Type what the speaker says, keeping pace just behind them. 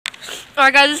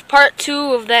Alright guys, this is part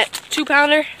 2 of that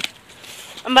 2-pounder.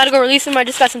 I'm about to go release him. I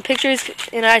just got some pictures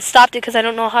and I stopped it because I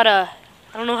don't know how to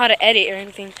edit or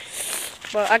anything.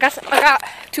 But I got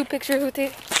 2 pictures with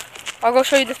it. I'll go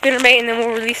show you the spinnerbait and then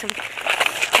we'll release him.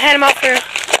 I had him out for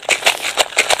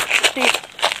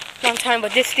a long time,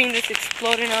 but this thing just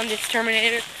exploded on this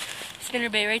Terminator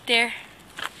spinnerbait right there.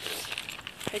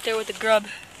 Right there with the grub,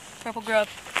 purple grub.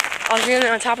 I was reeling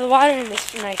it on top of the water and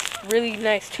this really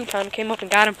nice 2-pounder came up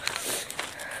and got him.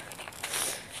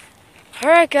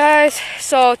 Alright guys,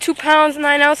 so 2 pounds,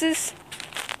 9 ounces.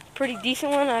 Pretty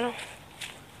decent one.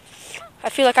 I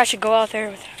feel like I should go out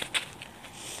there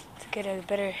to get a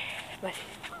better, but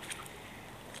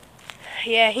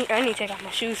yeah, I need to take off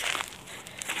my shoes.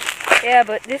 Yeah,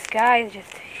 but this guy is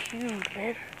just huge,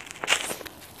 man.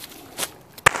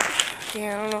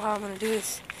 Yeah, I don't know how I'm gonna do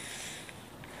this.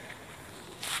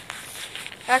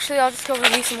 Actually, I'll just go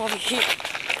release him over here.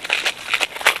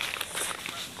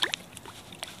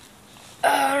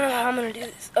 I don't know how I'm gonna do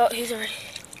this. Oh, he's already.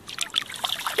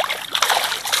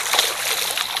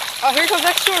 Oh, here comes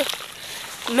next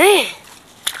door. Man.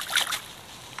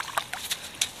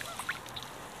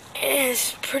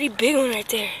 It's a pretty big one right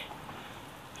there.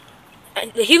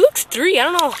 He looks 3, I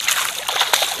don't know.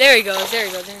 There he goes, there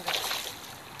he goes, there he goes.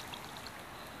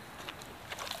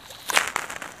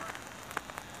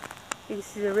 You can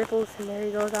see the ripples and there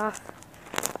he goes off.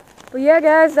 But yeah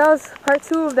guys, that was part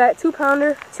 2 of that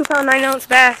 2-pounder, 2-pound 9-ounce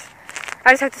bass.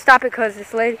 I just had to stop it because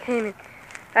this lady came and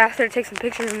asked her to take some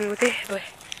pictures of me with it. But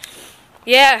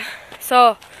yeah,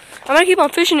 so I'm gonna keep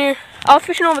on fishing here. I was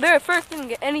fishing over there at first, didn't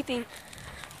get anything.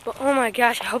 But oh my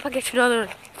gosh, I hope I get another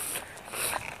one.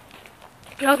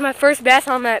 That was my first bass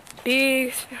on that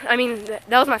big, that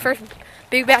was my first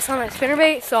big bass on that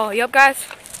spinnerbait. So yep guys,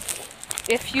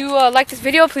 if you like this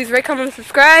video, please rate, comment, and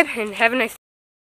subscribe, and have a nice